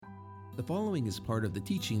The following is part of the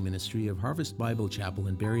teaching ministry of Harvest Bible Chapel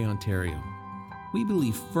in Barrie, Ontario. We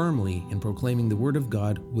believe firmly in proclaiming the Word of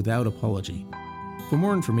God without apology. For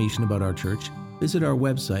more information about our church, visit our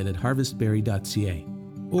website at harvestbarrie.ca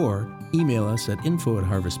or email us at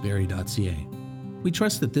info@harvestbarrie.ca. We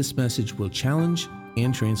trust that this message will challenge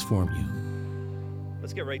and transform you.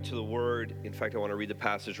 Let's get right to the Word. In fact, I want to read the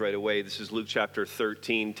passage right away. This is Luke chapter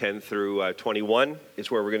 13, 10 through 21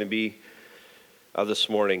 is where we're going to be this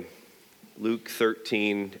morning. Luke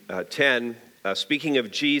 13, 10. Speaking of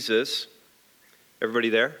Jesus, everybody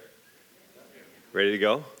there? Ready to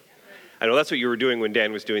go? I know that's what you were doing when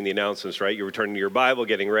Dan was doing the announcements, right? You were turning to your Bible,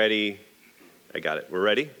 getting ready. I got it. We're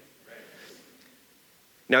ready?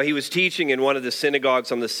 Now he was teaching in one of the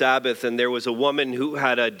synagogues on the Sabbath, and there was a woman who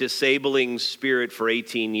had a disabling spirit for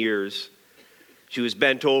 18 years. She was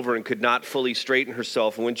bent over and could not fully straighten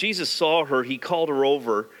herself. And when Jesus saw her, he called her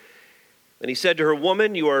over, and he said to her,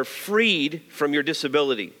 "Woman, you are freed from your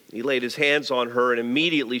disability." He laid his hands on her, and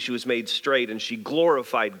immediately she was made straight, and she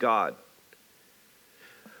glorified God.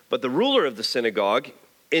 But the ruler of the synagogue,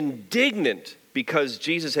 indignant because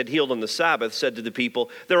Jesus had healed on the Sabbath, said to the people,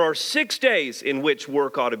 "There are 6 days in which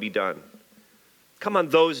work ought to be done. Come on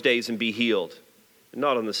those days and be healed, and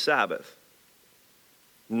not on the Sabbath."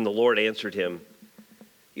 And the Lord answered him,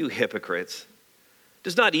 "You hypocrites!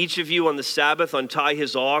 Does not each of you on the Sabbath untie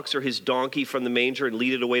his ox or his donkey from the manger and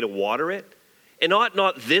lead it away to water it? And ought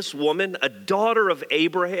not this woman, a daughter of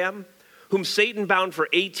Abraham, whom Satan bound for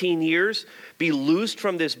 18 years, be loosed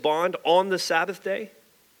from this bond on the Sabbath day?"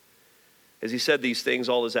 As he said these things,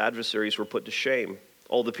 all his adversaries were put to shame.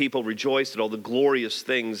 All the people rejoiced at all the glorious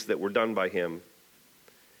things that were done by him.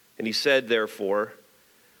 And he said, therefore,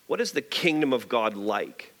 "What is the kingdom of God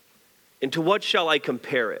like? And to what shall I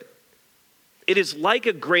compare it? It is like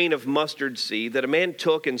a grain of mustard seed that a man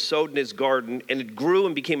took and sowed in his garden, and it grew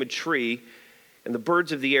and became a tree, and the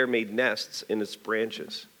birds of the air made nests in its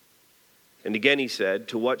branches." And again he said,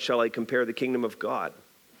 "To what shall I compare the kingdom of God?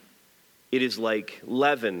 It is like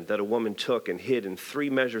leaven that a woman took and hid in 3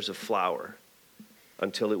 measures of flour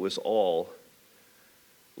until it was all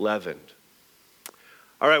leavened."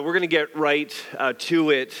 All right, we're going to get right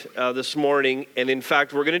to it this morning. And in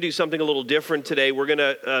fact, we're going to do something a little different today. We're going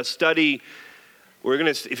to study,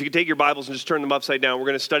 if you could take your Bibles and just turn them upside down, we're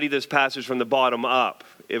going to study this passage from the bottom up.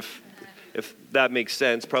 If that makes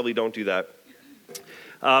sense, probably don't do that.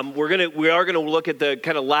 We are going to look at the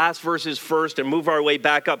kind of last verses first and move our way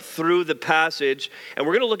back up through the passage. And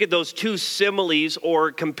we're going to look at those 2 similes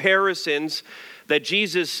or comparisons that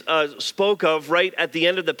Jesus spoke of right at the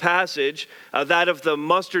end of the passage, that of the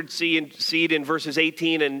mustard seed in verses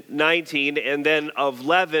 18 and 19, and then of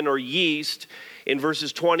leaven or yeast in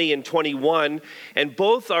verses 20 and 21. And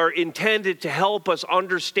both are intended to help us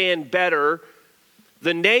understand better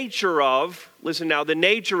the nature of, listen now, the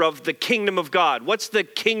nature of the kingdom of God. What's the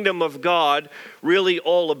kingdom of God really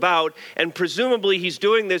all about? And presumably he's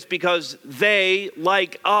doing this because they,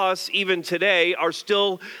 like us even today, are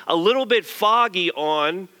still a little bit foggy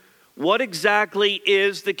on what exactly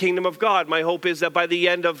is the kingdom of God. My hope is that by the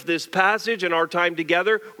end of this passage and our time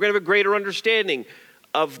together, we're going to have a greater understanding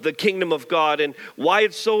of the kingdom of God and why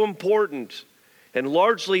it's so important. And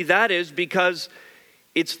largely that is because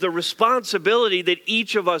it's the responsibility that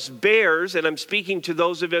each of us bears, and I'm speaking to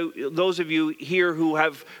those of you here who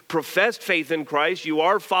have professed faith in Christ. You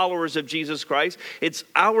are followers of Jesus Christ. It's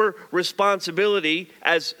our responsibility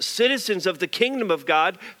as citizens of the kingdom of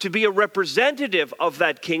God to be a representative of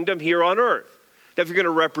that kingdom here on earth. Now, if you're going to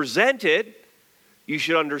represent it, you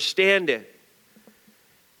should understand it.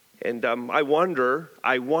 And I wonder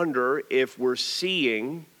if we're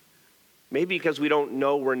seeing, maybe because we don't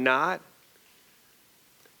know we're not,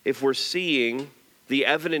 if we're seeing the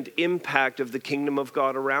evident impact of the kingdom of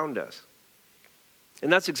God around us.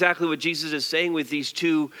 And that's exactly what Jesus is saying with these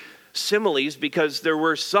 2 similes, because there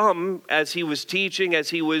were some, as he was teaching, as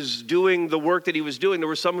he was doing the work that he was doing, there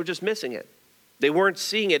were some who were just missing it. They weren't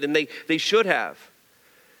seeing it, and they should have.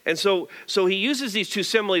 And so he uses these 2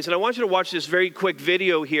 similes, and I want you to watch this very quick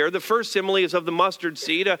video here. The first simile is of the mustard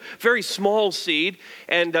seed, a very small seed,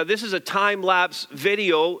 and this is a time-lapse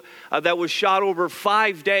video that was shot over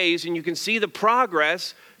 5 days, and you can see the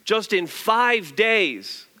progress just in 5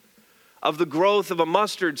 days of the growth of a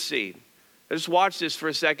mustard seed. Just watch this for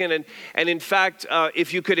a second, and in fact,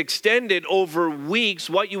 if you could extend it over weeks,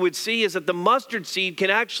 what you would see is that the mustard seed can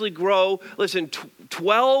actually grow,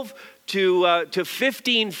 12 to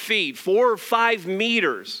 15 feet, 4 or 5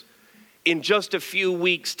 meters in just a few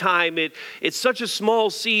weeks' time. It's such a small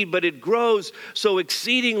seed, but it grows so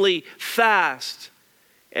exceedingly fast.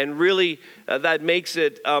 And really, that makes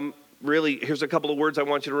it really, here's a couple of words I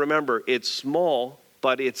want you to remember. It's small,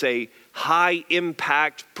 but it's a high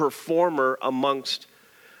impact performer amongst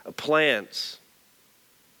plants.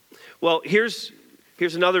 Well, here's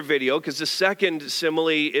another video, because the second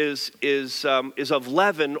simile is of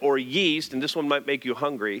leaven or yeast, and this one might make you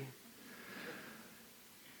hungry.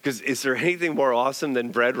 Because is there anything more awesome than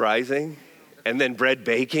bread rising, and then bread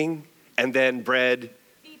baking, and then bread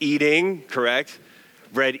eating, correct?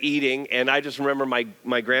 Bread eating. And I just remember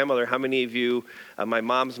my grandmother, how many of you, my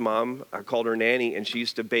mom's mom, I called her Nanny, and she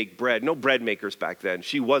used to bake bread. No bread makers back then.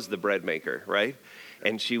 She was the bread maker, right?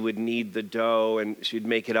 And she would knead the dough, and she'd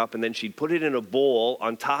make it up, and then she'd put it in a bowl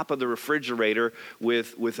on top of the refrigerator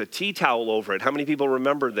with a tea towel over it. How many people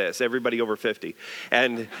remember this? Everybody over 50.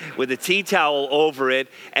 And with a tea towel over it,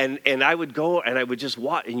 and I would go and I would just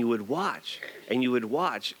watch, and you would watch,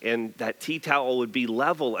 and that tea towel would be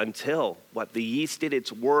level until the yeast did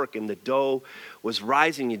its work and the dough was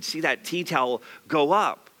rising. You'd see that tea towel go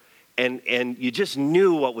up. And you just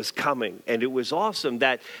knew what was coming. And it was awesome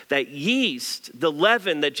that yeast, the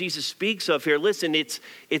leaven that Jesus speaks of here, listen, it's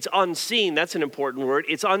unseen. That's an important word.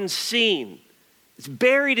 It's unseen. It's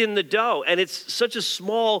buried in the dough. And it's such a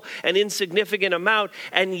small and insignificant amount.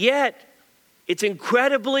 And yet, it's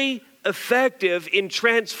incredibly effective in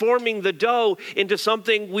transforming the dough into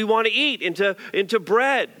something we want to eat, into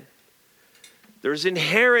bread. Here's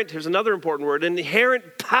another important word,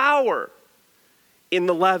 inherent power in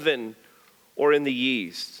the leaven or in the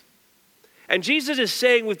yeast. And Jesus is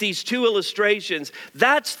saying with these two illustrations,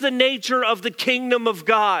 that's the nature of the kingdom of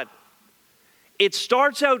God. It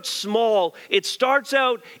starts out small. It starts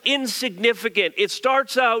out insignificant. It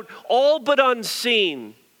starts out all but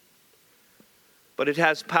unseen. But it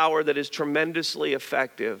has power that is tremendously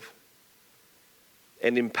effective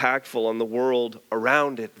and impactful on the world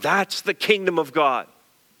around it. That's the kingdom of God.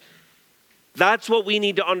 That's what we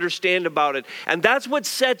need to understand about it. And that's what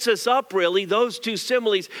sets us up, really. Those two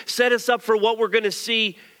similes set us up for what we're going to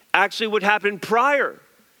see actually what happened prior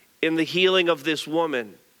in the healing of this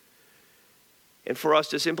woman. And for us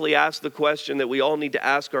to simply ask the question that we all need to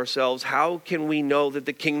ask ourselves, how can we know that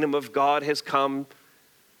the kingdom of God has come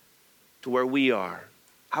to where we are?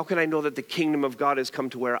 How can I know that the kingdom of God has come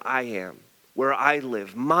to where I am, where I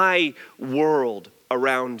live, my world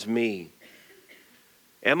around me?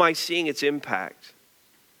 Am I seeing its impact?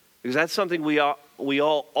 Because that's something we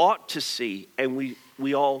all ought to see, and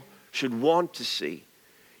we all should want to see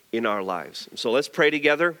in our lives. So let's pray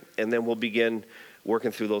together, and then we'll begin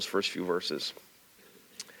working through those first few verses.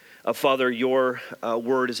 Father, your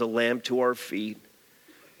word is a lamp to our feet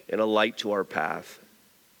and a light to our path.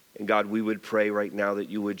 And God, we would pray right now that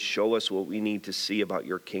you would show us what we need to see about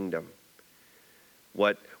your kingdom.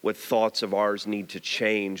 What thoughts of ours need to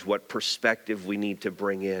change, what perspective we need to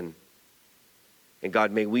bring in. And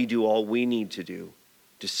God, may we do all we need to do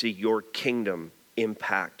to see your kingdom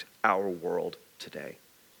impact our world today.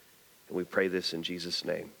 And we pray this in Jesus'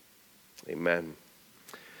 name. Amen.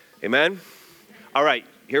 Amen. All right,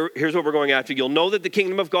 here's what we're going after. You'll know that the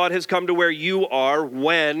kingdom of God has come to where you are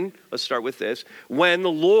when, let's start with this, when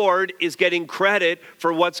the Lord is getting credit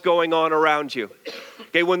for what's going on around you.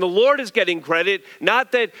 Okay, when the Lord is getting credit,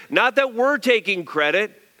 not that we're taking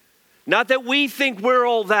credit, not that we think we're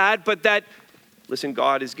all that, but that, listen,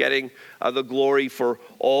 God is getting the glory for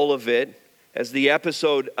all of it. As the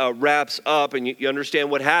episode wraps up, and you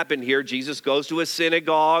understand what happened here, Jesus goes to a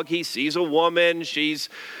synagogue. He sees a woman. She's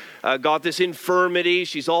got this infirmity.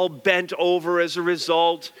 She's all bent over as a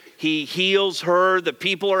result. He heals her. The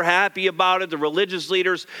people are happy about it. The religious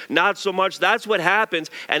leaders, not so much. That's what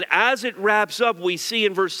happens. And as it wraps up, we see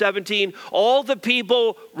in verse 17, all the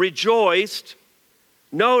people rejoiced,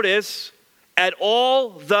 notice, at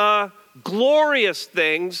all the glorious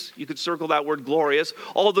things, you could circle that word glorious,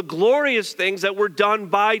 all the glorious things that were done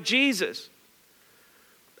by Jesus.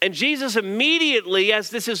 And Jesus immediately, as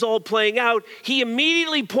this is all playing out, he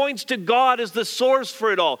immediately points to God as the source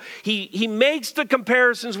for it all. He makes the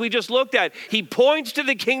comparisons we just looked at. He points to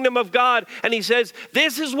the kingdom of God and he says,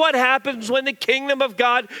 this is what happens when the kingdom of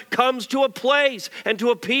God comes to a place and to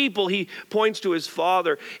a people. He points to his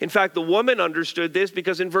Father. In fact, the woman understood this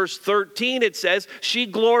because in verse 13 it says, she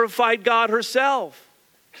glorified God herself.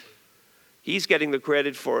 He's getting the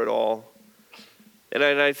credit for it all. And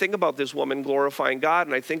I think about this woman glorifying God,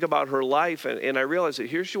 and I think about her life, and I realize that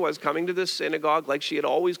here she was coming to this synagogue like she had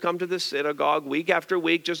always come to this synagogue, week after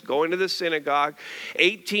week, just going to the synagogue,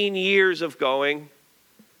 18 years of going.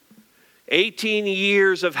 18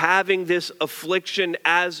 years of having this affliction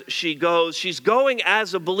as she goes. She's going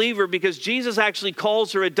as a believer because Jesus actually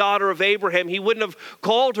calls her a daughter of Abraham. He wouldn't have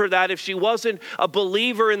called her that if she wasn't a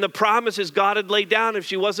believer in the promises God had laid down, if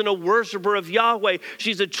she wasn't a worshiper of Yahweh.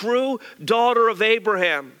 She's a true daughter of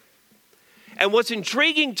Abraham. And what's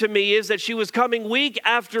intriguing to me is that she was coming week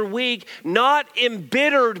after week, not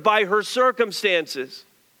embittered by her circumstances.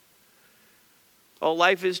 Oh,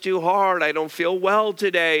 life is too hard. I don't feel well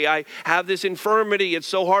today. I have this infirmity. It's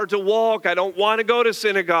so hard to walk. I don't want to go to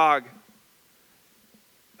synagogue.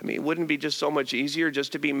 I mean, wouldn't it be just so much easier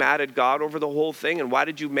just to be mad at God over the whole thing? And why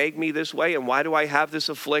did you make me this way? And why do I have this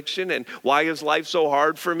affliction? And why is life so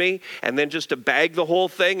hard for me? And then just to bag the whole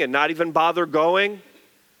thing and not even bother going?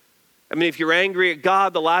 I mean, if you're angry at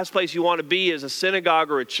God, the last place you want to be is a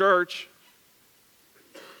synagogue or a church.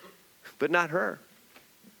 But not her.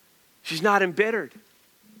 She's not embittered.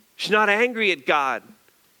 She's not angry at God.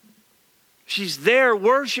 She's there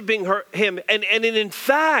worshiping him. And in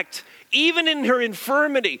fact, even in her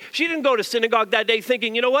infirmity, she didn't go to synagogue that day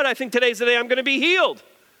thinking, you know what, I think today's the day I'm going to be healed.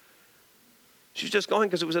 She's just going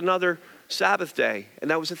because it was another Sabbath day. And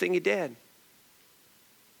that was the thing he did.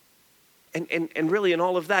 And really in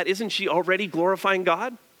all of that, isn't she already glorifying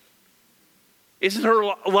God? Isn't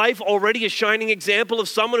her life already a shining example of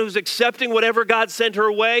someone who's accepting whatever God sent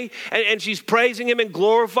her way? And she's praising him and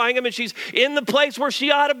glorifying him, and she's in the place where she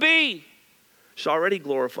ought to be. She's already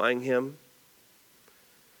glorifying him.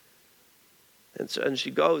 And she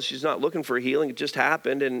goes. She's not looking for healing. It just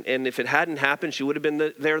happened. And if it hadn't happened, she would have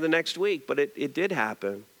been there the next week. But it did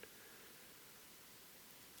happen.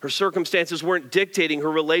 Her circumstances weren't dictating her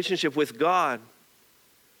relationship with God.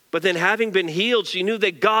 But then having been healed, she knew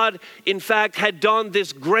that God, in fact, had done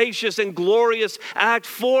this gracious and glorious act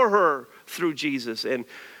for her through Jesus. And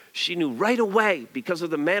she knew right away, because of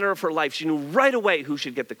the manner of her life, she knew right away who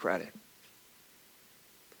should get the credit.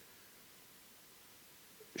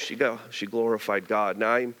 She glorified God.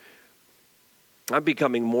 Now, I'm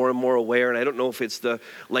becoming more and more aware, and I don't know if it's the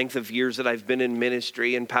length of years that I've been in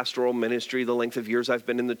ministry and pastoral ministry, the length of years I've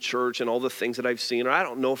been in the church and all the things that I've seen, or I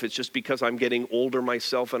don't know if it's just because I'm getting older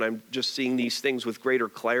myself and I'm just seeing these things with greater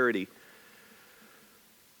clarity.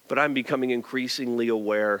 But I'm becoming increasingly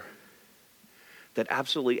aware that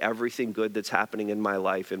absolutely everything good that's happening in my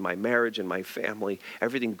life, in my marriage, in my family,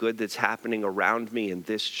 everything good that's happening around me in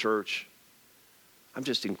this church, I'm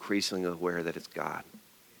just increasingly aware that it's God.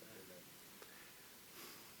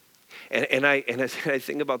 And I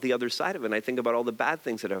think about the other side of it, and I think about all the bad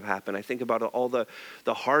things that have happened. I think about all the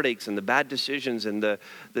heartaches and the bad decisions and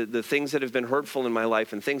the things that have been hurtful in my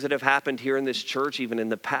life and things that have happened here in this church even in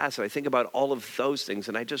the past. And I think about all of those things,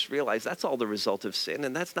 and I just realize that's all the result of sin,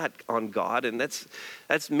 and that's not on God, and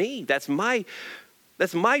that's me. That's my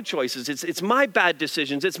choices. It's my bad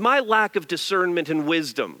decisions. It's my lack of discernment and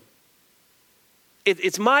wisdom.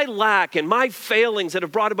 It's my lack and my failings that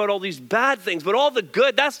have brought about all these bad things, but all the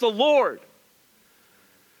good, that's the Lord.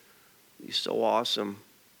 He's so awesome.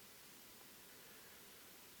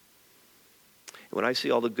 And when I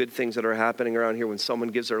see all the good things that are happening around here, when someone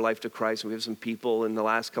gives their life to Christ, and we have some people in the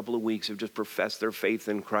last couple of weeks who've just professed their faith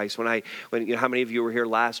in Christ. When you know, how many of you were here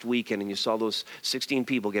last weekend and you saw those 16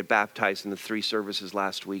 people get baptized in the 3 services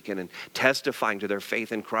last weekend and testifying to their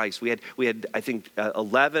faith in Christ? We had I think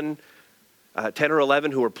 10 or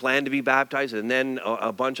 11 who were planned to be baptized, and then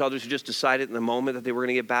a bunch of others who just decided in the moment that they were going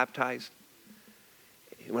to get baptized.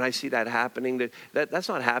 When I see that happening, that's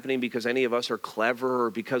not happening because any of us are clever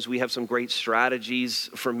or because we have some great strategies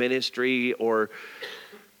for ministry or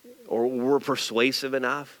we're persuasive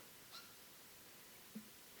enough.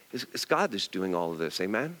 It's God that's doing all of this,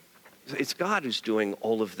 amen? It's God who's doing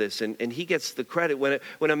all of this, and he gets the credit.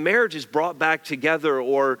 When a marriage is brought back together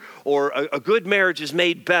or a good marriage is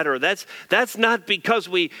made better, that's not because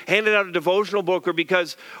we handed out a devotional book or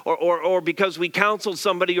because we counseled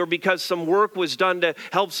somebody or because some work was done to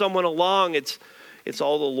help someone along. It's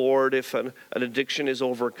all the Lord. If an addiction is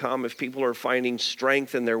overcome, if people are finding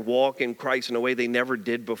strength in their walk in Christ in a way they never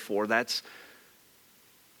did before, that's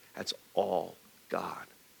all God.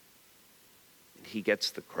 He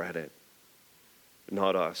gets the credit,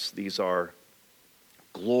 not us. These are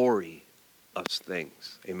glorious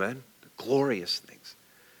things. Amen? Glorious things.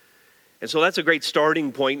 And so that's a great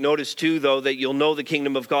starting point. Notice too, though, that you'll know the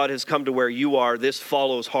kingdom of God has come to where you are. This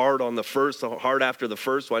follows hard after the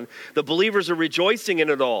first one. The believers are rejoicing in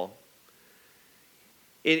it all.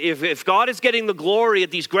 If God is getting the glory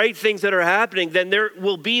at these great things that are happening, then there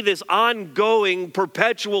will be this ongoing,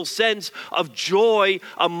 perpetual sense of joy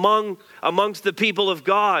amongst the people of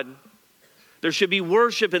God. There should be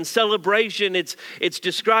worship and celebration. It's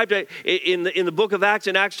described in the book of Acts,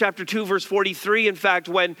 in Acts chapter 2, verse 43. In fact,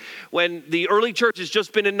 when the early church has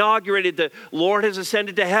just been inaugurated, the Lord has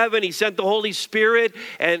ascended to heaven. He sent the Holy Spirit,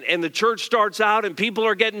 and the church starts out, and people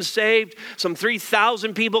are getting saved. Some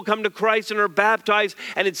 3,000 people come to Christ and are baptized.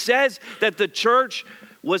 And it says that the church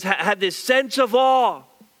had this sense of awe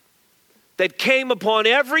that came upon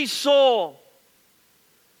every soul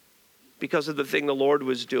because of the thing the Lord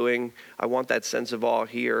was doing. I want that sense of awe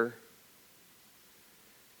here.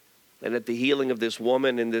 And at the healing of this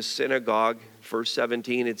woman in this synagogue, verse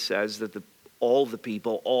 17, it says that all the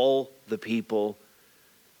people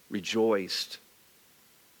rejoiced.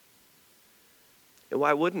 And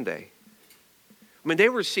why wouldn't they? I mean, they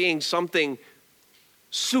were seeing something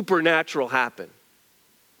supernatural happen.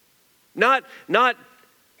 Not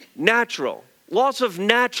natural. Lots of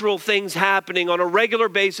natural things happening on a regular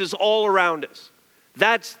basis all around us.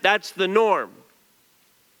 That's the norm.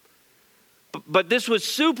 But this was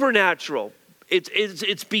supernatural.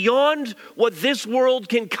 It's beyond what this world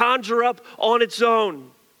can conjure up on its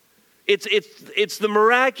own. It's the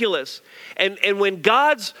miraculous. And when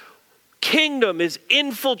God's kingdom is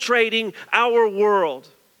infiltrating our world,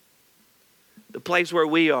 the place where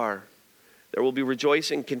we are, there will be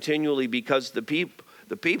rejoicing continually because the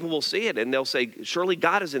people will see it and they'll say, surely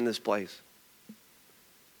God is in this place.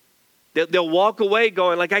 They'll walk away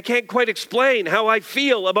going like, I can't quite explain how I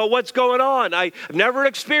feel about what's going on. I've never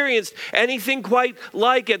experienced anything quite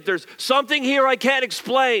like it. There's something here I can't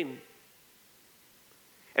explain.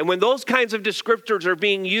 And when those kinds of descriptors are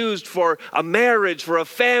being used for a marriage, for a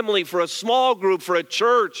family, for a small group, for a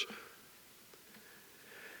church,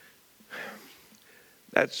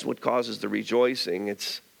 that's what causes the rejoicing.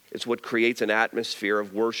 It's what creates an atmosphere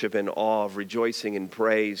of worship and awe, of rejoicing and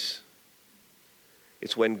praise.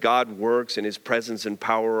 It's when God works and his presence and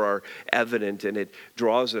power are evident and it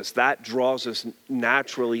draws us. That draws us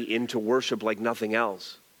naturally into worship like nothing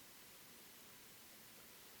else.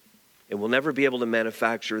 And we'll never be able to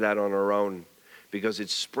manufacture that on our own because it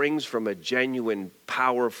springs from a genuine,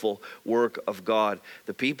 powerful work of God.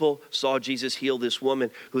 The people saw Jesus heal this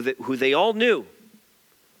woman who they all knew.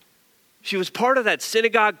 She was part of that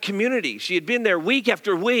synagogue community. She had been there week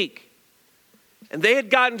after week. And they had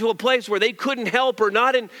gotten to a place where they couldn't help her,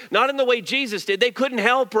 not in the way Jesus did. They couldn't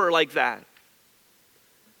help her like that.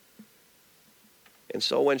 And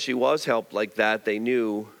so when she was helped like that, they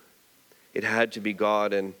knew it had to be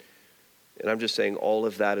God. And I'm just saying all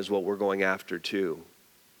of that is what we're going after too,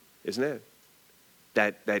 isn't it?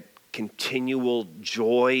 That continual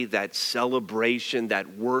joy, that celebration,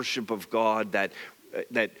 that worship of God, that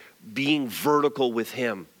being vertical with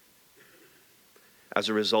him as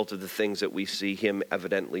a result of the things that we see him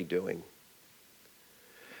evidently doing.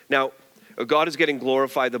 Now, God is getting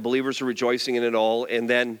glorified. The believers are rejoicing in it all. And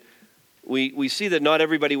then we see that not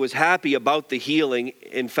everybody was happy about the healing.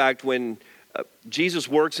 In fact, when Jesus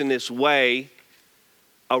works in this way,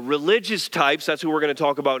 religious types, that's who we're going to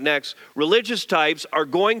talk about next, religious types are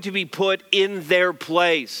going to be put in their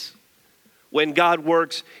place when God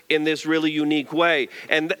works in this really unique way.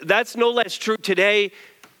 And that's no less true today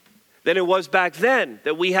than it was back then.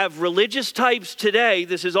 That we have religious types today.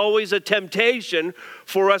 This is always a temptation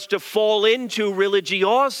for us to fall into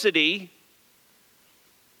religiosity.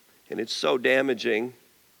 And it's so damaging.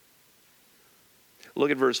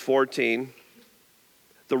 Look at verse 14.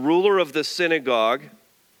 The ruler of the synagogue,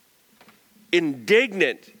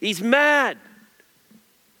 indignant. He's mad.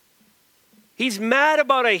 He's mad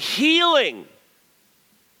about a healing.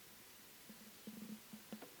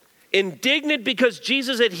 Indignant because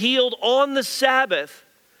Jesus had healed on the Sabbath,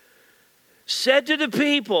 said to the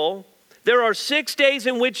people, there are 6 days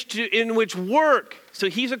in which work. So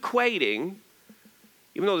he's equating,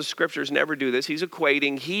 even though the scriptures never do this, he's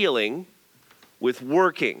equating healing with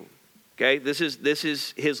working. Okay, this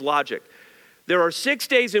is his logic. There are 6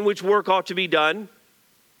 days in which work ought to be done.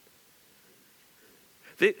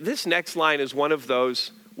 This next line is one of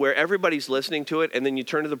those where everybody's listening to it, and then you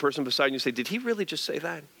turn to the person beside you and you say, did he really just say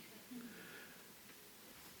that?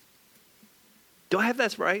 Do I have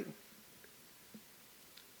that right?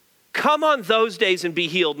 Come on those days and be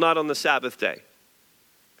healed, not on the Sabbath day.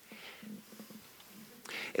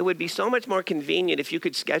 It would be so much more convenient if you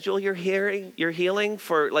could schedule your healing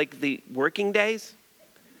for like the working days.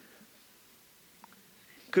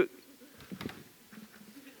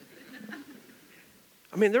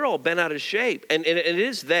 I mean, they're all bent out of shape. And it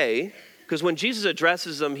is they, because when Jesus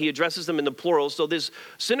addresses them, he addresses them in the plural. So this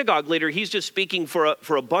synagogue leader, he's just speaking for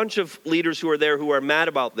a bunch of leaders who are there who are mad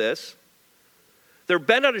about this. They're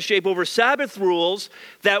bent out of shape over Sabbath rules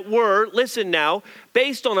that were, listen now,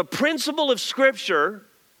 based on a principle of Scripture,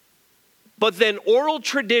 but then oral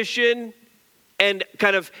tradition and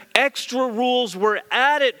kind of extra rules were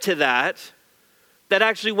added to that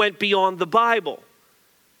actually went beyond the Bible.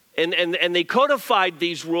 And they codified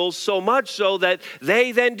these rules so much so that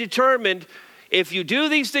they then determined, if you do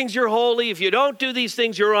these things, you're holy. If you don't do these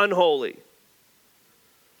things, you're unholy.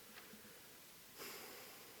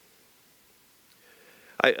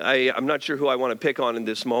 I'm not sure who I want to pick on in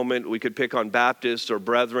this moment. We could pick on Baptists or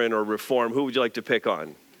Brethren or Reform. Who would you like to pick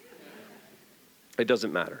on? It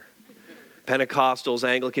doesn't matter. Pentecostals,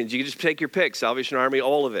 Anglicans, you can just take your pick. Salvation Army,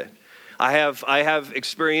 all of it. I have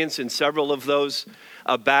experience in several of those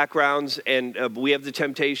backgrounds, and we have the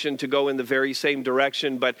temptation to go in the very same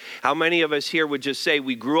direction. But how many of us here would just say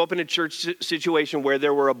we grew up in a church situation where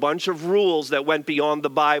there were a bunch of rules that went beyond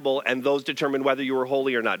the Bible, and those determined whether you were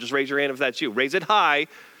holy or not? Just raise your hand if that's you. Raise it high.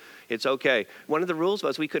 It's okay. One of the rules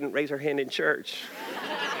was we couldn't raise our hand in church.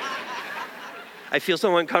 I feel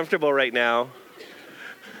so uncomfortable right now.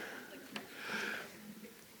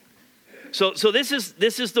 So this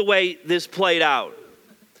is the way this played out.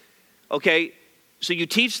 Okay, so you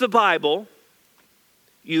teach the Bible,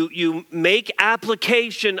 you make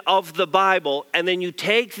application of the Bible, and then you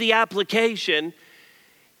take the application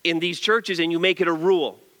in these churches and you make it a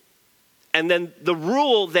rule. And then the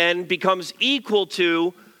rule then becomes equal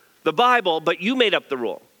to the Bible, but you made up the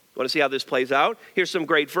rule. You want to see how this plays out? Here's some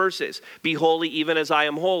great verses. Be holy even as I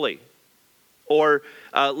am holy. Or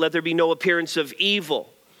let there be no appearance of evil.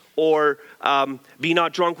 Or be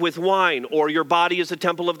not drunk with wine, or your body is a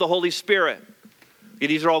temple of the Holy Spirit.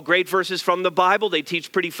 These are all great verses from the Bible. They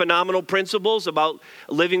teach pretty phenomenal principles about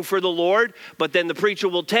living for the Lord, but then the preacher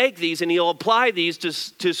will take these and he'll apply these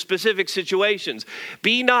to specific situations.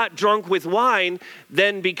 Be not drunk with wine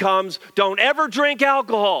then becomes don't ever drink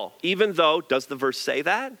alcohol, even though, does the verse say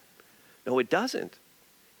that? No, it doesn't.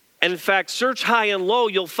 And in fact, search high and low,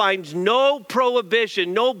 you'll find no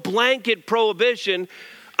prohibition, no blanket prohibition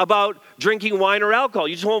about drinking wine or alcohol.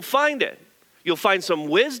 You just won't find it. You'll find some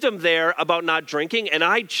wisdom there about not drinking, and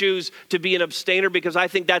I choose to be an abstainer because I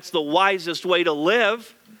think that's the wisest way to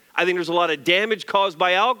live. I think there's a lot of damage caused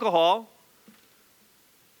by alcohol.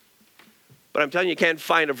 But I'm telling you can't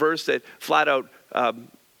find a verse that flat out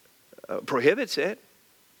prohibits it.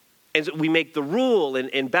 And so we make the rule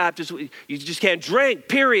in Baptists, you just can't drink,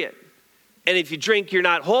 period. And if you drink, you're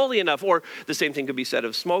not holy enough. Or the same thing could be said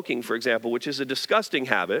of smoking, for example, which is a disgusting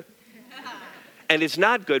habit. And it's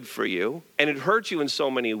not good for you. And it hurts you in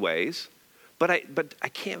so many ways. But I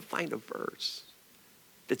can't find a verse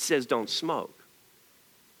that says don't smoke.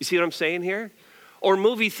 You see what I'm saying here? Or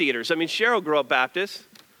movie theaters. I mean, Cheryl grew up Baptist.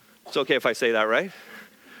 It's okay if I say that, right?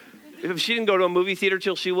 If she didn't go to a movie theater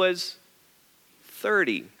till she was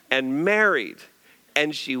 30 and married.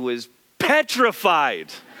 And she was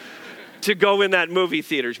petrified to go in that movie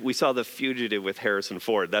theater. We saw The Fugitive with Harrison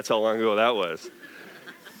Ford. That's how long ago that was.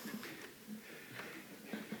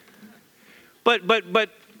 But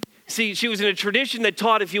see, she was in a tradition that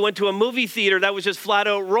taught if you went to a movie theater, that was just flat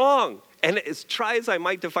out wrong. And as try as I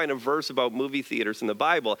might to find a verse about movie theaters in the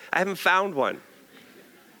Bible, I haven't found one.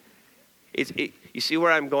 You see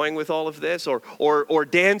where I'm going with all of this? Or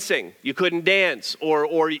dancing. You couldn't dance.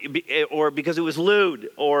 Or because it was lewd.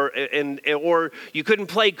 Or you couldn't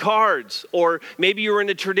play cards. Or maybe you were in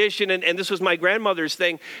a tradition, and this was my grandmother's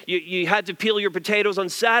thing. You had to peel your potatoes on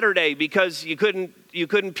Saturday because you couldn't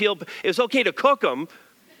peel. It was okay to cook them.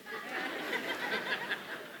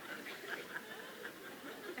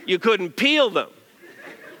 You couldn't peel them.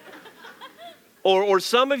 Or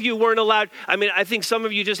some of you weren't allowed, I think some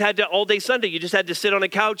of you just had to, all day Sunday, you just had to sit on a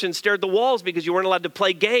couch and stare at the walls because you weren't allowed to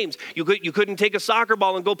play games. You couldn't take a soccer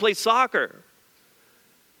ball and go play soccer.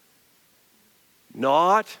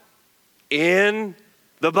 Not in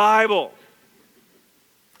the Bible.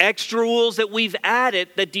 Extra rules that we've added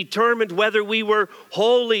that determined whether we were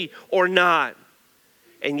holy or not.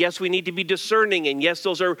 And yes, we need to be discerning. And yes,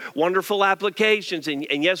 those are wonderful applications. And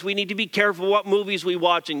yes, we need to be careful what movies we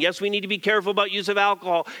watch. And yes, we need to be careful about use of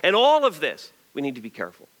alcohol. And all of this, we need to be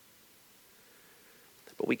careful.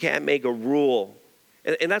 But we can't make a rule.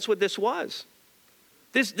 And that's what this was.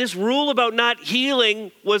 This rule about not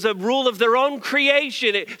healing was a rule of their own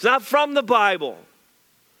creation. It's not from the Bible,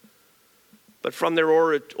 but from their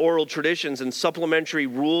oral traditions and supplementary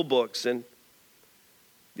rule books. And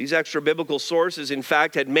these extra biblical sources, in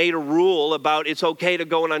fact, had made a rule about it's okay to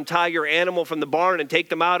go and untie your animal from the barn and take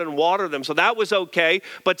them out and water them. So that was okay.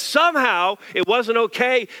 But somehow it wasn't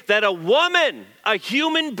okay that a woman, a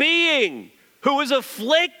human being who was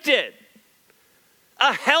afflicted,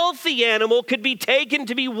 a healthy animal could be taken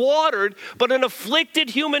to be watered, but an afflicted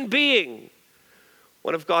human being,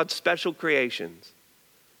 one of God's special creations,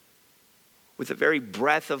 with the very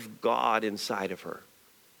breath of God inside of her,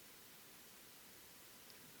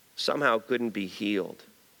 somehow couldn't be healed.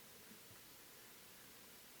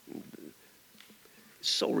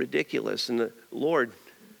 So ridiculous. And the Lord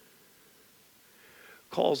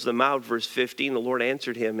calls them out, verse 15. The Lord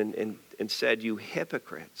answered him and said, "You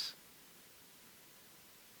hypocrites."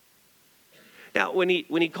 Now, when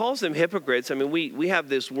he calls them hypocrites, I mean, we have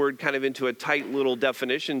this word kind of into a tight little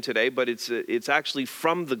definition today, but it's actually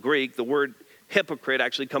from the Greek. The word hypocrite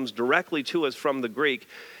actually comes directly to us from the Greek.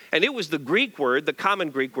 And it was the Greek word, the common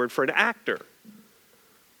Greek word for an actor.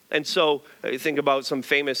 And so think about some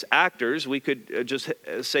famous actors. We could just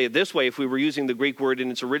say it this way. If we were using the Greek word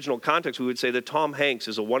in its original context, we would say that Tom Hanks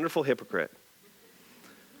is a wonderful hypocrite.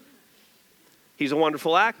 He's a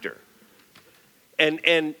wonderful actor.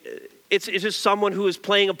 And it's just someone who is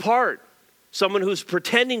playing a part, someone who's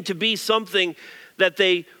pretending to be something that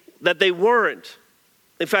they weren't.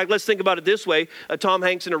 In fact, let's think about it this way. Tom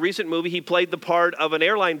Hanks, in a recent movie, he played the part of an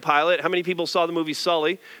airline pilot. How many people saw the movie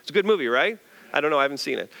Sully? It's a good movie, right? I don't know. I haven't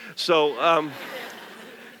seen it. So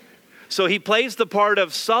he plays the part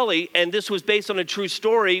of Sully, and this was based on a true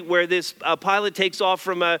story where this pilot takes off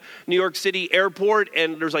from a New York City airport,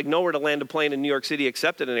 and there's like nowhere to land a plane in New York City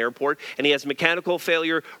except at an airport, and he has mechanical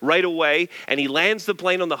failure right away, and he lands the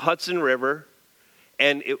plane on the Hudson River.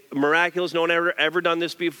 And miraculous, no one ever done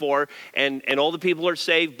this before. And all the people are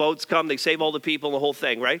saved. Boats come, they save all the people, the whole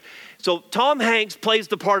thing, right? So Tom Hanks plays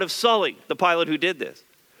the part of Sully, the pilot who did this.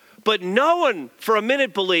 But no one for a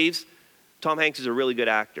minute believes Tom Hanks is a really good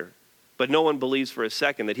actor. But no one believes for a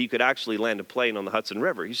second that he could actually land a plane on the Hudson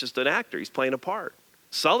River. He's just an actor. He's playing a part.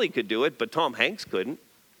 Sully could do it, but Tom Hanks couldn't.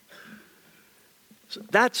 So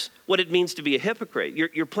that's what it means to be a hypocrite.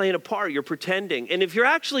 You're playing a part, you're pretending. And if you're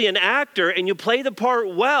actually an actor and you play the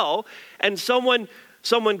part well, and someone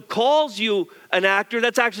calls you an actor,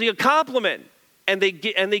 that's actually a compliment. And they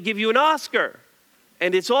give you an Oscar.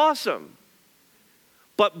 And it's awesome.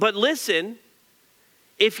 But listen,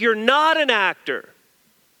 if you're not an actor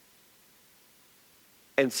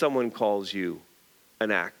and someone calls you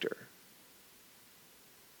an actor,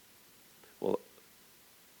 well,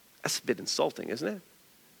 that's a bit insulting, isn't it?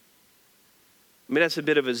 I mean, that's a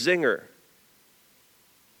bit of a zinger.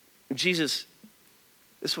 This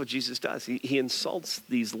is what Jesus does. He insults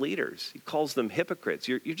these leaders. He calls them hypocrites.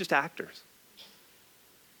 You're just actors.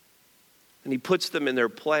 And he puts them in their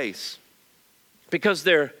place because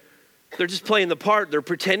they're just playing the part. They're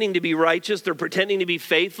pretending to be righteous. They're pretending to be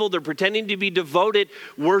faithful. They're pretending to be devoted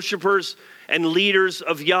worshipers and leaders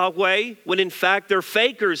of Yahweh, when in fact they're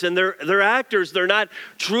fakers and they're actors. They're not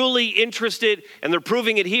truly interested, and they're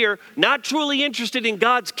proving it here, not truly interested in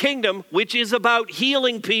God's kingdom, which is about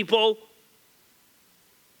healing people.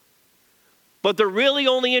 But they're really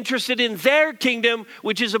only interested in their kingdom,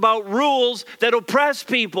 which is about rules that oppress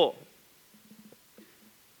people.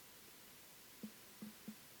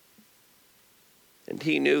 And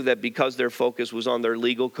he knew that because their focus was on their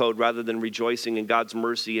legal code rather than rejoicing in God's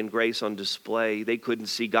mercy and grace on display, they couldn't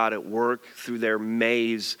see God at work through their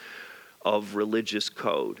maze of religious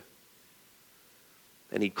code.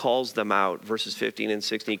 And he calls them out, verses 15 and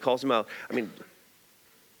 16. He calls them out. I mean,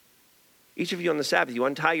 each of you on the Sabbath, you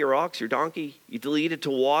untie your ox, your donkey, you lead it to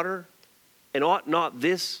water, and ought not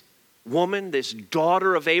this woman, this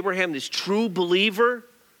daughter of Abraham, this true believer,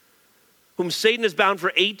 whom Satan has bound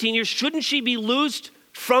for 18 years, shouldn't she be loosed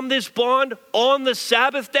from this bond on the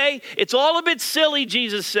Sabbath day? It's all a bit silly,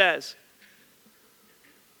 Jesus says.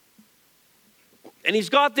 And he's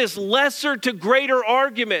got this lesser to greater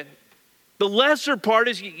argument. The lesser part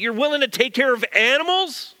is you're willing to take care of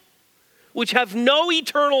animals, which have no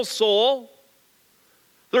eternal soul.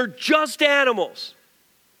 They're just animals.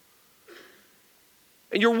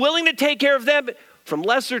 And you're willing to take care of them from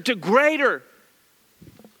lesser to greater.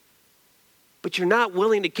 But you're not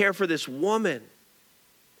willing to care for this woman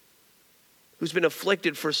who's been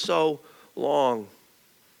afflicted for so long.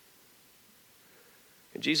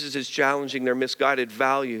 And Jesus is challenging their misguided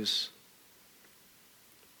values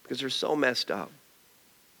because they're so messed up.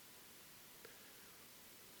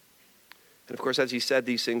 And of course, as he said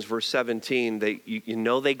these things, verse 17, you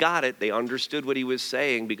know they got it. They understood what he was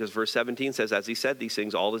saying, because verse 17 says, as he said these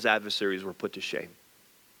things, all his adversaries were put to shame.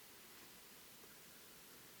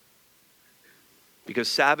 Because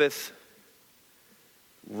Sabbath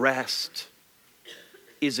rest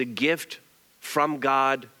is a gift from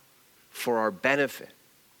God for our benefit.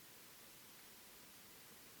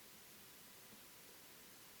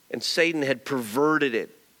 And Satan had perverted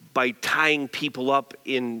it by tying people up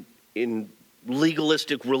in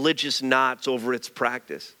legalistic religious knots over its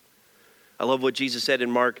practice. I love what Jesus said in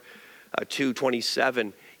Mark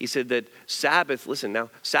 2:27. He said that Sabbath, listen now,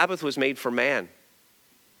 Sabbath was made for man,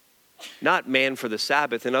 not man for the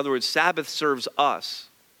Sabbath. In other words, Sabbath serves us.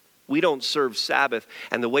 We don't serve Sabbath.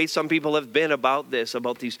 And the way some people have been about this,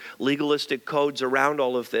 about these legalistic codes around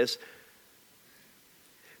all of this,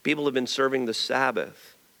 people have been serving the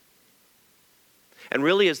Sabbath. And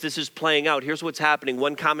really, as this is playing out, here's what's happening.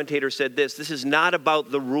 One commentator said this is not about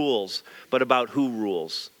the rules, but about who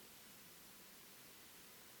rules.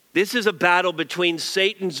 This is a battle between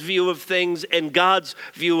Satan's view of things and God's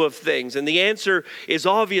view of things. And the answer is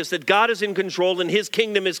obvious, that God is in control and his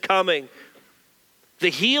kingdom is coming. The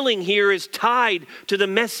healing here is tied to the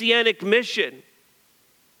messianic mission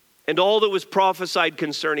and all that was prophesied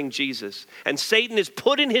concerning Jesus. And Satan is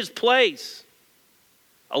put in his place,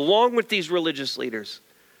 along with these religious leaders,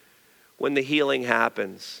 when the healing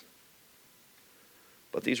happens.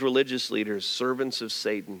 But these religious leaders, servants of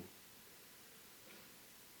Satan,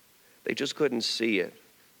 they just couldn't see it.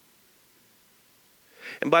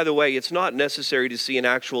 And by the way, it's not necessary to see an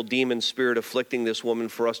actual demon spirit afflicting this woman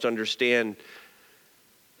for us to understand,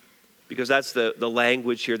 because that's the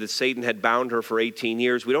language here, that Satan had bound her for 18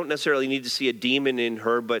 years. We don't necessarily need to see a demon in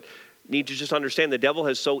her, but need to just understand the devil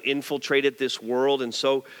has so infiltrated this world and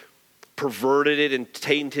so perverted it and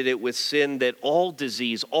tainted it with sin that all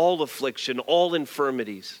disease, all affliction, all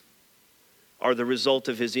infirmities are the result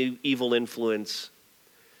of his evil influence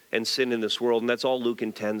and sin in this world. And that's all Luke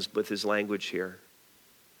intends with his language here.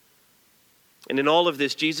 And in all of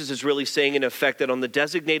this, Jesus is really saying in effect that on the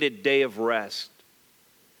designated day of rest,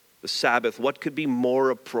 the Sabbath, what could be more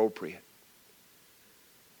appropriate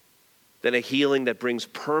than a healing that brings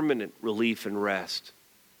permanent relief and rest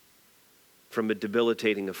from a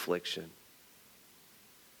debilitating affliction?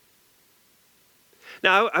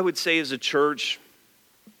 Now, I would say as a church,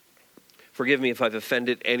 forgive me if I've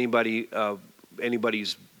offended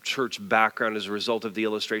anybody's church background as a result of the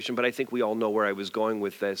illustration, but I think we all know where I was going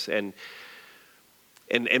with this. And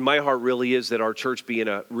my heart really is that our church be in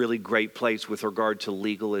a really great place with regard to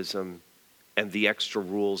legalism and the extra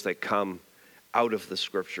rules that come out of the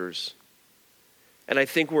scriptures. And I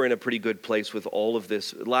think we're in a pretty good place with all of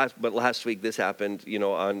this. But last week this happened,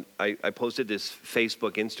 I posted this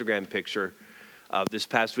Facebook, Instagram picture this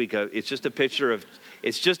past week. It's just a picture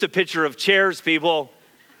of chairs, people.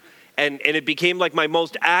 And it became like my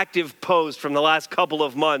most active post from the last couple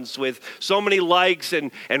of months, with so many likes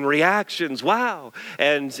and reactions. Wow.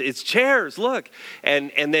 And it's chairs, look.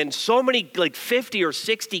 And then so many, like 50 or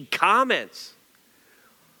 60 comments.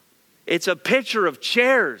 It's a picture of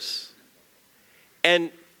chairs.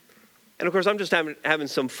 And of course, I'm just having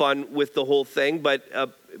some fun with the whole thing, but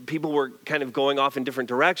people were kind of going off in different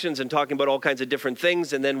directions and talking about all kinds of different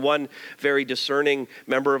things. And then one very discerning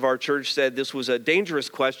member of our church said this was a dangerous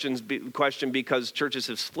question because churches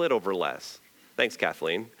have split over less. Thanks,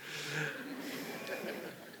 Kathleen.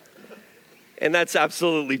 And that's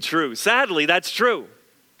absolutely true. Sadly, that's true.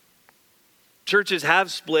 Churches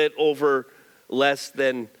have split over less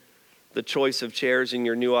than the choice of chairs in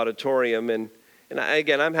your new auditorium. And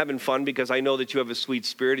again, I'm having fun because I know that you have a sweet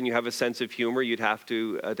spirit and you have a sense of humor. You'd have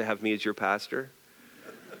to have me as your pastor.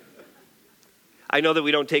 I know that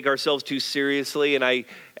we don't take ourselves too seriously, and I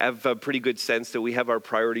have a pretty good sense that we have our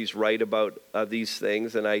priorities right about these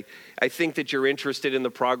things. And I think that you're interested in the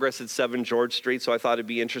progress at 7 George Street, so I thought it'd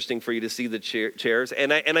be interesting for you to see the chairs.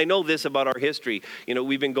 And I know this about our history.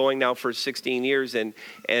 We've been going now for 16 years and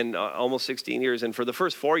almost 16 years. And for the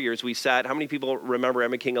first 4 years, we sat, how many people remember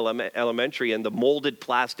Emma King Elementary and the molded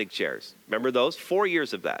plastic chairs? Remember those? 4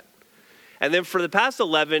 years of that. And then for the past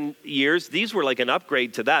 11 years, these were like an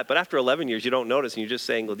upgrade to that. But after 11 years, you don't notice, and you're just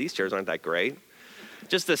saying, well, these chairs aren't that great.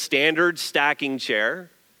 Just the standard stacking chair.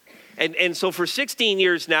 And so for 16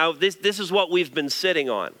 years now, this is what we've been sitting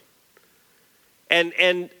on. And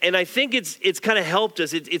I think it's kind of helped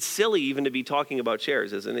us. It's silly even to be talking about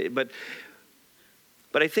chairs, isn't it?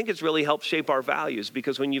 But I think it's really helped shape our values,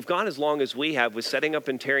 because when you've gone as long as we have with setting up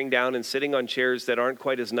and tearing down and sitting on chairs that aren't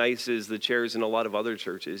quite as nice as the chairs in a lot of other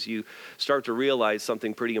churches, you start to realize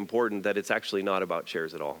something pretty important, that it's actually not about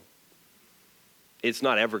chairs at all. It's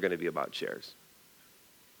not ever going to be about chairs.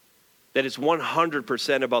 That it's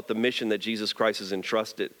 100% about the mission that Jesus Christ has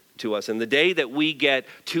entrusted to us. And the day that we get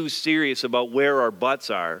too serious about where our butts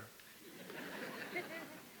are,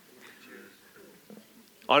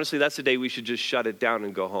 honestly, that's the day we should just shut it down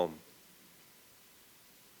and go home.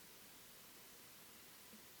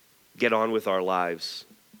 Get on with our lives.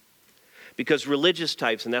 Because religious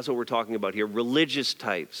types, and that's what we're talking about here, religious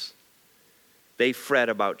types, They fret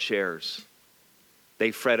about chairs. They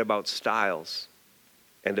fret about styles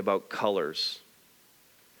and about colors.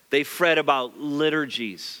 They fret about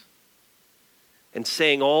liturgies and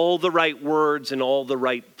saying all the right words in all the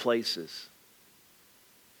right places.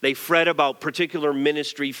 They fret about particular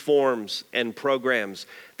ministry forms and programs.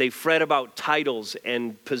 They fret about titles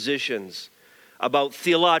and positions, about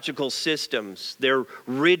theological systems. They're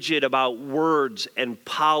rigid about words and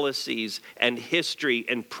policies and history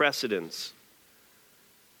and precedents.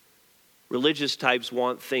 Religious types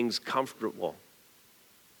want things comfortable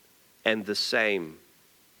and the same.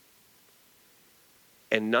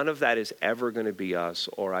 And none of that is ever going to be us,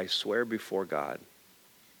 or I swear before God,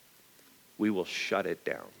 we will shut it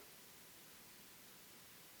down.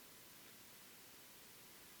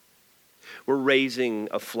 We're raising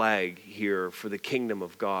a flag here for the kingdom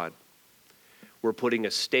of God. We're putting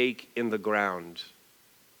a stake in the ground,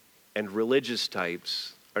 and religious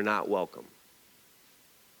types are not welcome.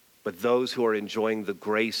 But those who are enjoying the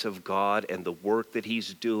grace of God and the work that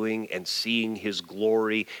he's doing and seeing his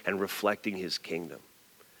glory and reflecting his kingdom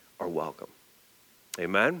are welcome.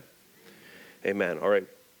 Amen? Amen. All right.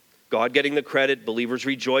 God getting the credit, believers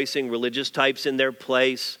rejoicing, religious types in their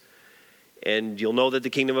place. And you'll know that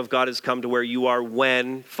the kingdom of God has come to where you are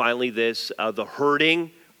when, finally this, the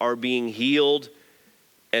hurting are being healed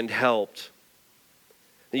and helped.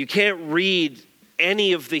 And you can't read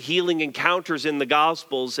any of the healing encounters in the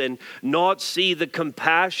Gospels and not see the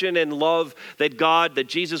compassion and love that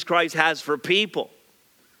Jesus Christ has for people.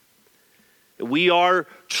 We are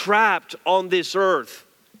trapped on this earth,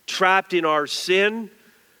 trapped in our sin,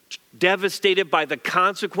 devastated by the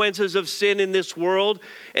consequences of sin in this world,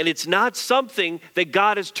 and it's not something that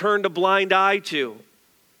God has turned a blind eye to.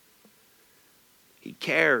 He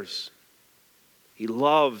cares. He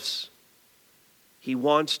loves. He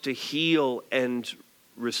wants to heal and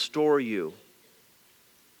restore you.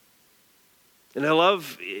 And I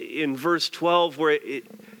love in verse 12 where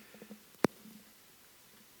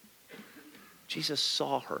Jesus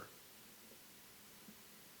saw her.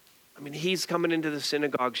 I mean, he's coming into the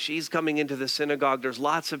synagogue. She's coming into the synagogue. There's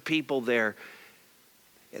lots of people there.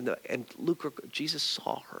 And Jesus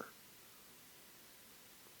saw her.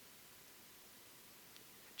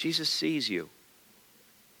 Jesus sees you.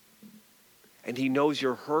 And he knows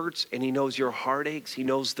your hurts, and he knows your heartaches. He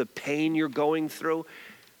knows the pain you're going through.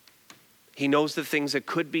 He knows the things that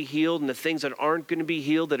could be healed and the things that aren't going to be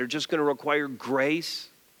healed, that are just going to require grace.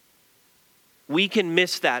 We can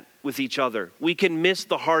miss that with each other. We can miss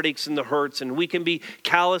the heartaches and the hurts, and we can be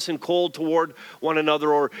callous and cold toward one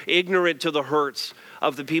another or ignorant to the hurts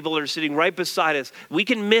of the people that are sitting right beside us. We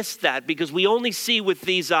can miss that because we only see with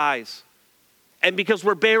these eyes and because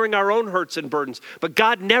we're bearing our own hurts and burdens. But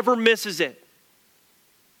God never misses it.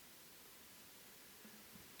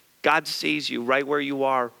 God sees you right where you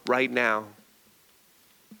are right now,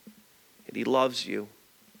 and he loves you.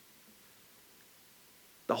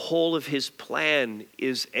 The whole of his plan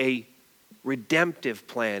is a redemptive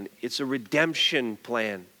plan. It's a redemption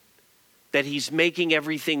plan that he's making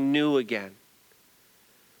everything new again.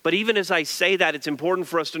 But even as I say that, it's important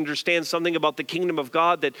for us to understand something about the kingdom of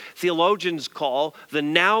God that theologians call the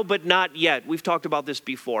now but not yet. We've talked about this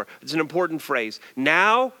before. It's an important phrase.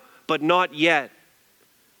 Now but not yet.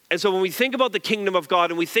 And so when we think about the kingdom of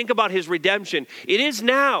God and we think about his redemption, it is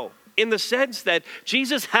now, in the sense that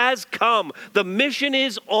Jesus has come. The mission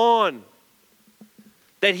is on.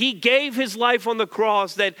 That he gave his life on the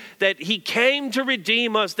cross, that he came to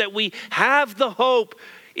redeem us, that we have the hope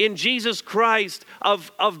in Jesus Christ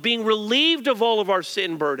of being relieved of all of our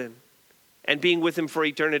sin burden and being with him for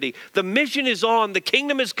eternity. The mission is on. The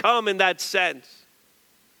kingdom has come in that sense.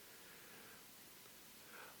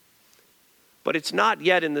 But it's not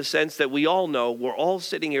yet in the sense that we all know, we're all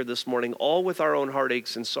sitting here this morning, all with our own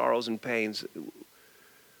heartaches and sorrows and pains.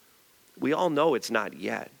 We all know it's not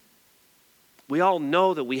yet. We all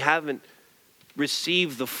know that we haven't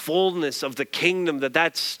received the fullness of the kingdom,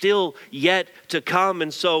 that's still yet to come.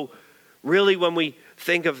 And so really when we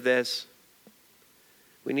think of this,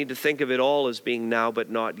 we need to think of it all as being now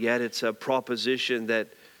but not yet. It's a proposition that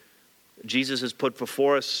Jesus has put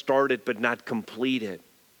before us, started but not completed.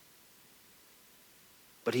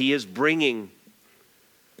 But he is bringing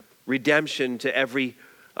redemption to every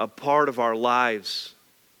part of our lives.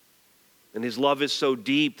 And his love is so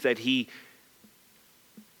deep that his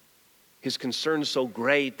concern is so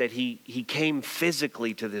great that he came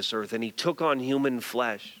physically to this earth and he took on human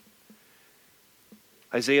flesh.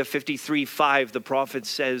 Isaiah 53:5, the prophet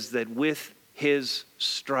says that with his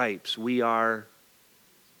stripes we are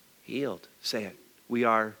healed. Say it.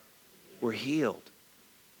 We're healed.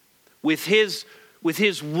 With his with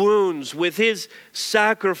his wounds, with his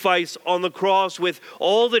sacrifice on the cross, with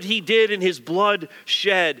all that he did in his blood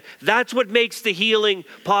shed. That's what makes the healing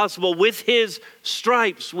possible. With his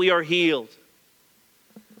stripes, we are healed.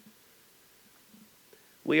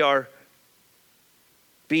 We are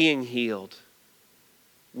being healed.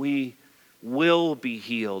 We will be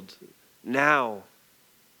healed now,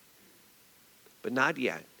 but not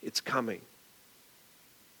yet. It's coming.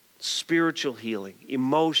 Spiritual healing,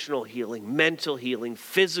 emotional healing, mental healing,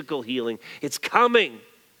 physical healing. It's coming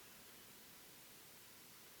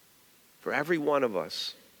for every one of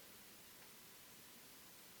us.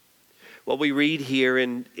 What we read here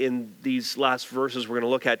in these last verses we're going to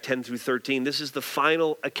look at, 10 through 13, this is the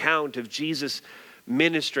final account of Jesus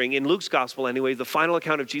ministering, in Luke's gospel anyway, the final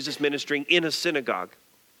account of Jesus ministering in a synagogue.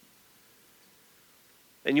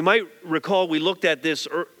 And you might recall we looked at this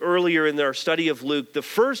earlier in our study of Luke. The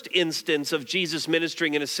first instance of Jesus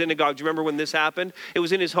ministering in a synagogue, do you remember when this happened? It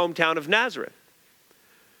was in his hometown of Nazareth.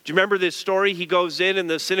 Do you remember this story? He goes in and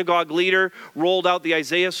the synagogue leader rolled out the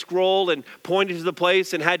Isaiah scroll and pointed to the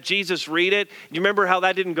place and had Jesus read it. Do you remember how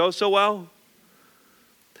that didn't go so well?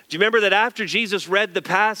 Do you remember that after Jesus read the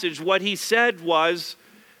passage, what he said was,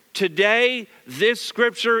 "Today this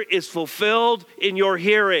scripture is fulfilled in your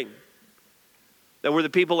hearing." Now, were the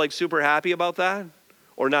people like super happy about that?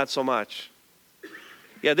 Or not so much?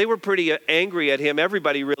 Yeah, they were pretty angry at him.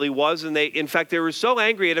 Everybody really was. And in fact, they were so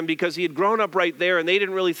angry at him because he had grown up right there and they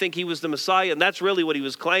didn't really think he was the Messiah. And that's really what he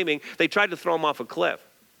was claiming. They tried to throw him off a cliff.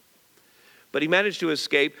 But he managed to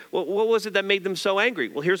escape. Well, what was it that made them so angry?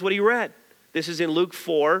 Well, here's what he read. This is in Luke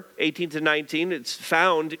 4, 18 to 19. It's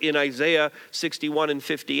found in Isaiah 61 and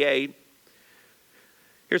 58.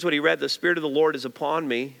 Here's what he read. "The Spirit of the Lord is upon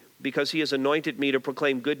me, because he has anointed me to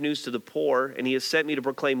proclaim good news to the poor, and he has sent me to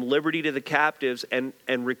proclaim liberty to the captives and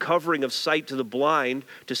recovering of sight to the blind,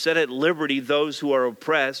 to set at liberty those who are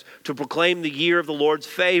oppressed, to proclaim the year of the Lord's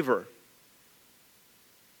favor."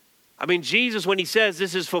 I mean, Jesus, when he says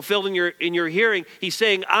this is fulfilled in your hearing, he's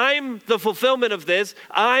saying, I'm the fulfillment of this.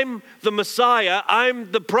 I'm the Messiah.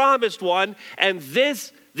 I'm the promised one. And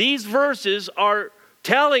these verses are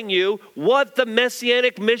telling you what the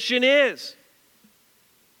messianic mission is.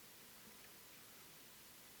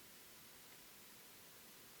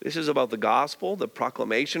 This is about the gospel, the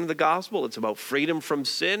proclamation of the gospel. It's about freedom from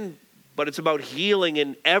sin, but it's about healing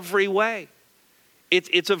in every way. It's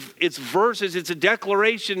verses, it's a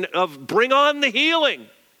declaration of bring on the healing.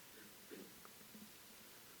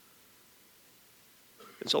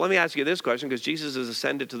 And so let me ask you this question, because Jesus has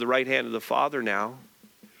ascended to the right hand of the Father now.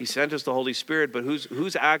 He sent us the Holy Spirit, but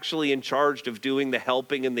who's actually in charge of doing the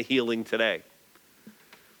helping and the healing today?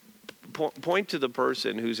 Point to the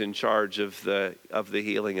person who's in charge of the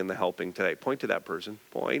healing and the helping today. Point to that person.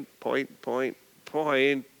 Point.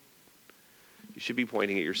 You should be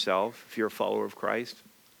pointing at yourself if you're a follower of Christ.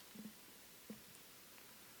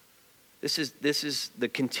 This is the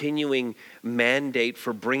continuing mandate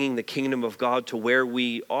for bringing the kingdom of God to where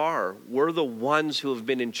we are. We're the ones who have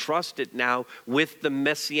been entrusted now with the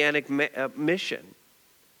messianic mission.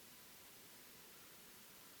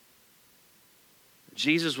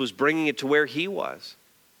 Jesus was bringing it to where he was.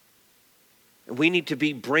 And we need to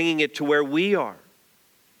be bringing it to where we are.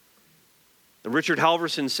 And Richard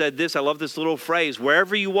Halverson said this, I love this little phrase,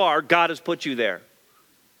 wherever you are, God has put you there.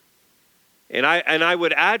 And I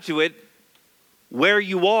would add to it, where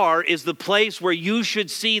you are is the place where you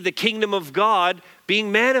should see the kingdom of God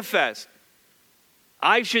being manifest.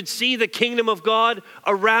 I should see the kingdom of God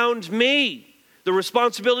around me. The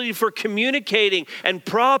responsibility for communicating and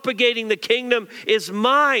propagating the kingdom is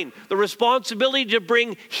mine. The responsibility to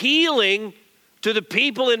bring healing to the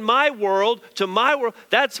people in my world,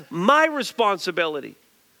 that's my responsibility.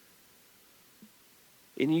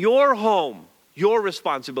 In your home, your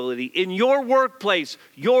responsibility. In your workplace,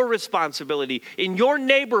 your responsibility. In your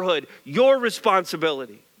neighborhood, your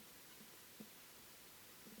responsibility.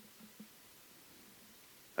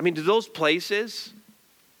 I mean, do those places...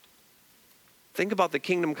 Think about the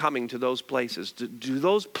kingdom coming to those places. Do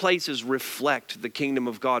those places reflect the kingdom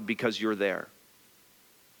of God because you're there?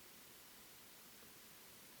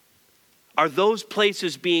 Are those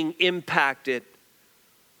places being impacted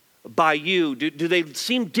by you? Do they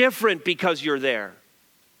seem different because you're there?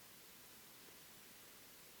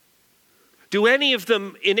 Do any of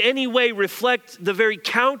them in any way reflect the very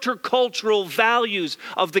countercultural values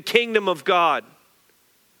of the kingdom of God?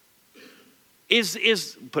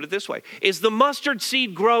 Put it this way, is the mustard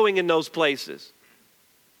seed growing in those places?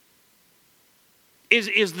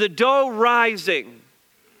 Is the dough rising?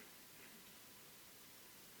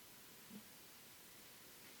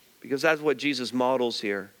 Because that's what Jesus models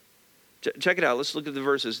here. Check it out. Let's look at the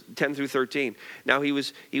verses 10 through 13. Now he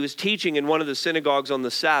was teaching in one of the synagogues on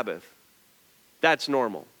the Sabbath. That's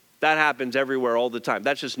normal. That happens everywhere all the time.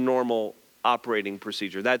 That's just normal operating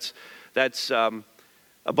procedure. That's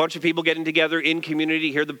a bunch of people getting together in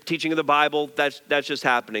community, hear the teaching of the Bible. That's just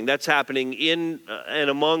happening. That's happening in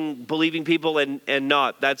and among believing people and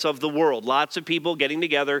not. That's of the world. Lots of people getting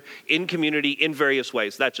together in community in various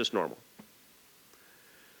ways. That's just normal.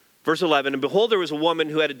 Verse 11, and behold, there was a woman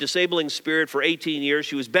who had a disabling spirit for 18 years.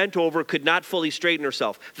 She was bent over, could not fully straighten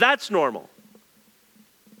herself. That's normal.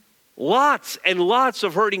 Lots and lots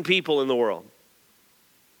of hurting people in the world.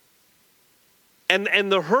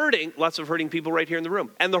 And the hurting, lots of hurting people right here in the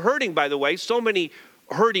room. And the hurting, by the way, so many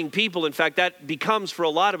hurting people, in fact, that becomes for a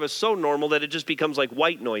lot of us so normal that it just becomes like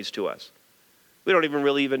white noise to us. We don't even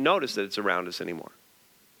really notice that it's around us anymore.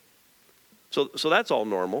 So that's all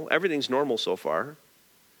normal. Everything's normal so far.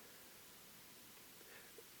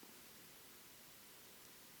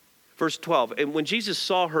 Verse 12, and when Jesus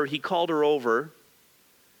saw her, he called her over.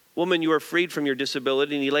 Woman, you are freed from your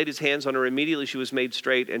disability. And he laid his hands on her. Immediately she was made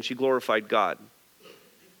straight and she glorified God.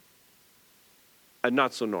 And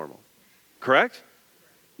not so normal. Correct?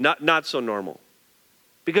 Not so normal.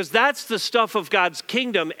 Because that's the stuff of God's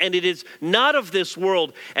kingdom and it is not of this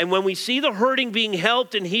world. And when we see the hurting being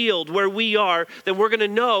helped and healed where we are, then we're going to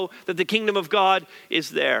know that the kingdom of God is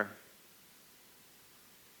there.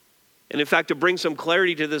 And in fact, to bring some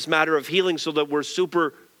clarity to this matter of healing so that we're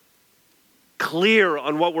super clear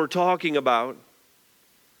on what we're talking about,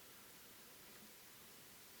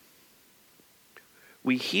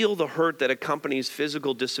 we heal the hurt that accompanies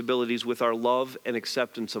physical disabilities with our love and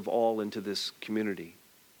acceptance of all into this community.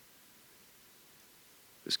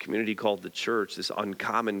 This community called the church, this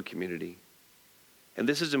uncommon community. And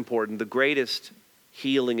this is important. The greatest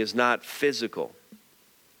healing is not physical.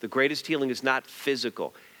 The greatest healing is not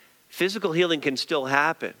physical. Physical healing can still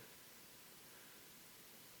happen.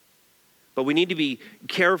 But we need to be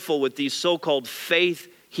careful with these so-called faith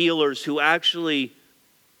healers who actually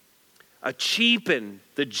cheapen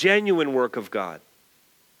the genuine work of God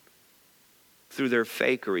through their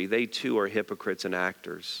fakery. They too are hypocrites and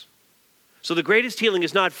actors. So the greatest healing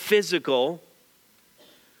is not physical,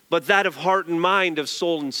 but that of heart and mind, of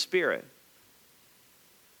soul and spirit.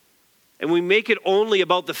 And we make it only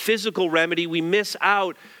about the physical remedy. We miss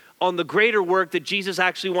out on the greater work that Jesus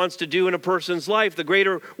actually wants to do in a person's life, the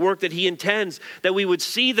greater work that he intends, that we would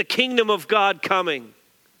see the kingdom of God coming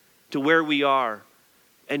to where we are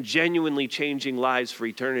and genuinely changing lives for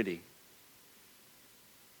eternity.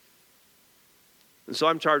 And so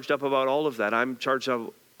I'm charged up about all of that. I'm charged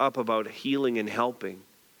up about healing and helping.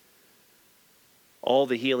 All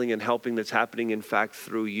the healing and helping that's happening, in fact,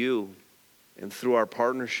 through you and through our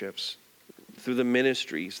partnerships, through the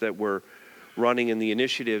ministries that we're running and the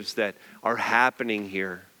initiatives that are happening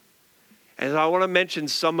here. And I want to mention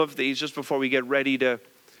some of these just before we get ready to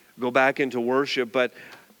go back into worship. But,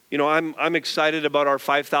 you know, I'm excited about our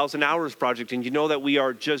 5,000 hours project. And you know that we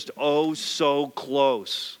are just so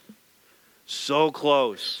close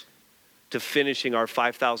to finishing our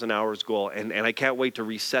 5,000 hours goal. And I can't wait to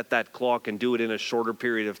reset that clock and do it in a shorter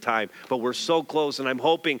period of time. But we're so close, and I'm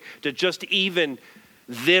hoping to just even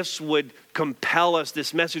this would compel us,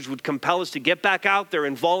 this message would compel us to get back out there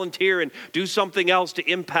and volunteer and do something else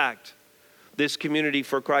to impact this community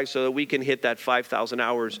for Christ so that we can hit that 5,000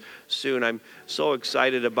 hours soon. I'm so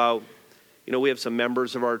excited about, you know, we have some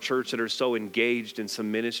members of our church that are so engaged in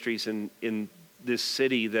some ministries in this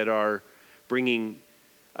city that are bringing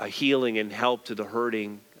healing and help to the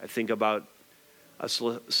hurting. I think about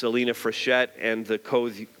Selena Frechette and the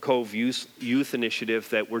Cove Youth Initiative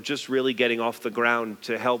that we're just really getting off the ground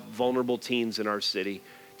to help vulnerable teens in our city.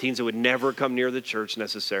 Teens that would never come near the church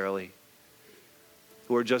necessarily.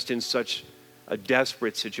 Who are just in such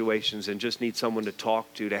desperate situations and just need someone to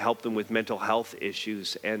talk to help them with mental health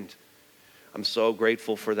issues. And I'm so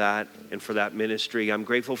grateful for that and for that ministry. I'm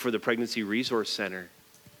grateful for the Pregnancy Resource Center.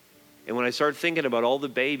 And when I start thinking about all the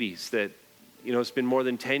babies that, you know, it's been more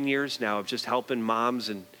than 10 years now of just helping moms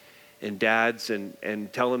and dads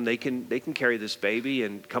and tell them they can carry this baby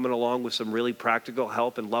and coming along with some really practical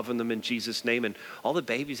help and loving them in Jesus' name, and all the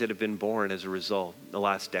babies that have been born as a result in the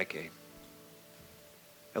last decade.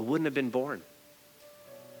 That wouldn't have been born.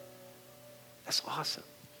 That's awesome.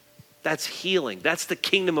 That's healing. That's the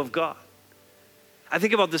kingdom of God. I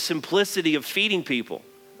think about the simplicity of feeding people.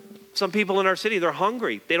 Some people in our city, they're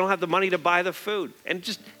hungry. They don't have the money to buy the food. And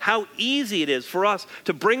just how easy it is for us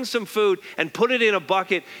to bring some food and put it in a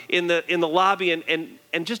bucket in the lobby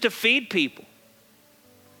and just to feed people.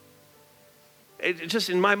 It just,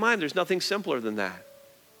 in my mind, there's nothing simpler than that.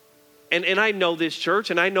 And I know this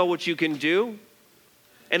church, and I know what you can do.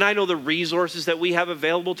 And I know the resources that we have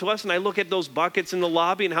available to us. And I look at those buckets in the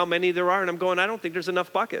lobby and how many there are, and I'm going, I don't think there's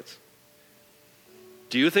enough buckets.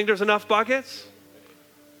 Do you think there's enough buckets?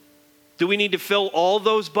 Do we need to fill all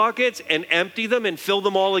those buckets and empty them and fill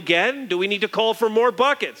them all again? Do we need to call for more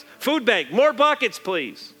buckets? Food bank, more buckets,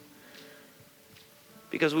 please.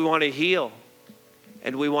 Because we want to heal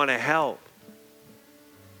and we want to help.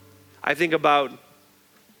 I think about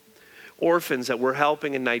orphans that we're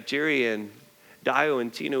helping in Nigeria, and Dayo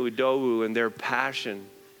and Tino Udowu, and their passion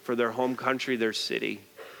for their home country, their city,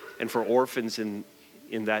 and for orphans in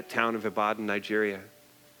that town of Ibadan, Nigeria.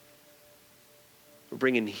 We're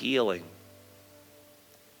bringing healing.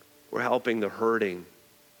 We're helping the hurting.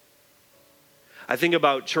 I think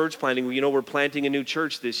about church planting. We're planting a new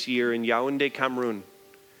church this year in Yaoundé, Cameroon.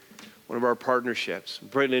 One of our partnerships. We're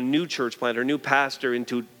putting a new church planter, a new pastor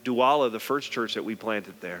into Douala, the first church that we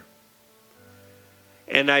planted there.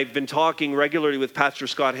 And I've been talking regularly with Pastor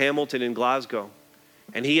Scott Hamilton in Glasgow.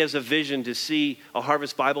 And he has a vision to see a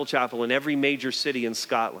Harvest Bible Chapel in every major city in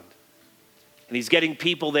Scotland. And he's getting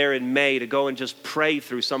people there in May to go and just pray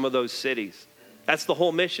through some of those cities. That's the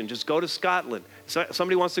whole mission. Just go to Scotland. So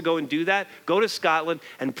somebody wants to go and do that? Go to Scotland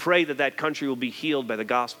and pray that that country will be healed by the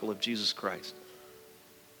gospel of Jesus Christ.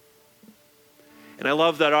 And I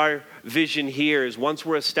love that our vision here is once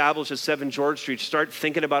we're established at 7 George Street, start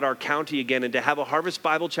thinking about our county again and to have a Harvest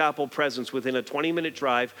Bible Chapel presence within a 20-minute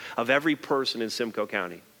drive of every person in Simcoe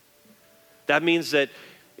County. That means that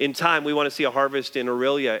in time, we want to see a harvest in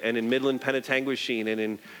Orillia and in Midland, Penetanguishene, and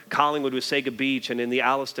in Collingwood, Wasaga Beach, and in the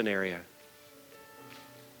Alliston area.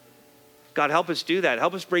 God, help us do that.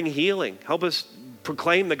 Help us bring healing. Help us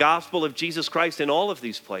proclaim the gospel of Jesus Christ in all of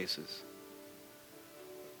these places.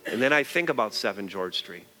 And then I think about 7 George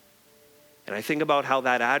Street. And I think about how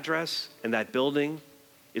that address and that building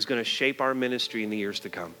is going to shape our ministry in the years to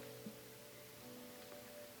come.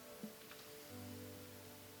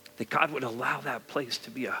 That God would allow that place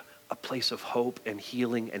to be a place of hope and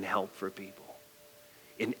healing and help for people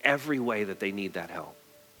in every way that they need that help.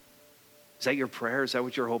 Is that your prayer? Is that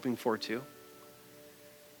what you're hoping for too?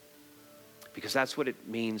 Because that's what it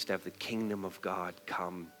means to have the kingdom of God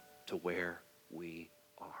come to where we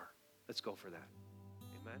are. Let's go for that.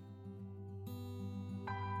 Amen.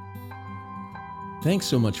 Thanks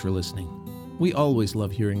so much for listening. We always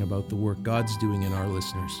love hearing about the work God's doing in our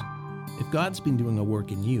listeners. If God's been doing a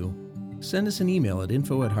work in you, send us an email at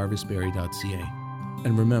info@harvestberry.ca.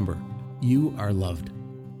 And remember, you are loved.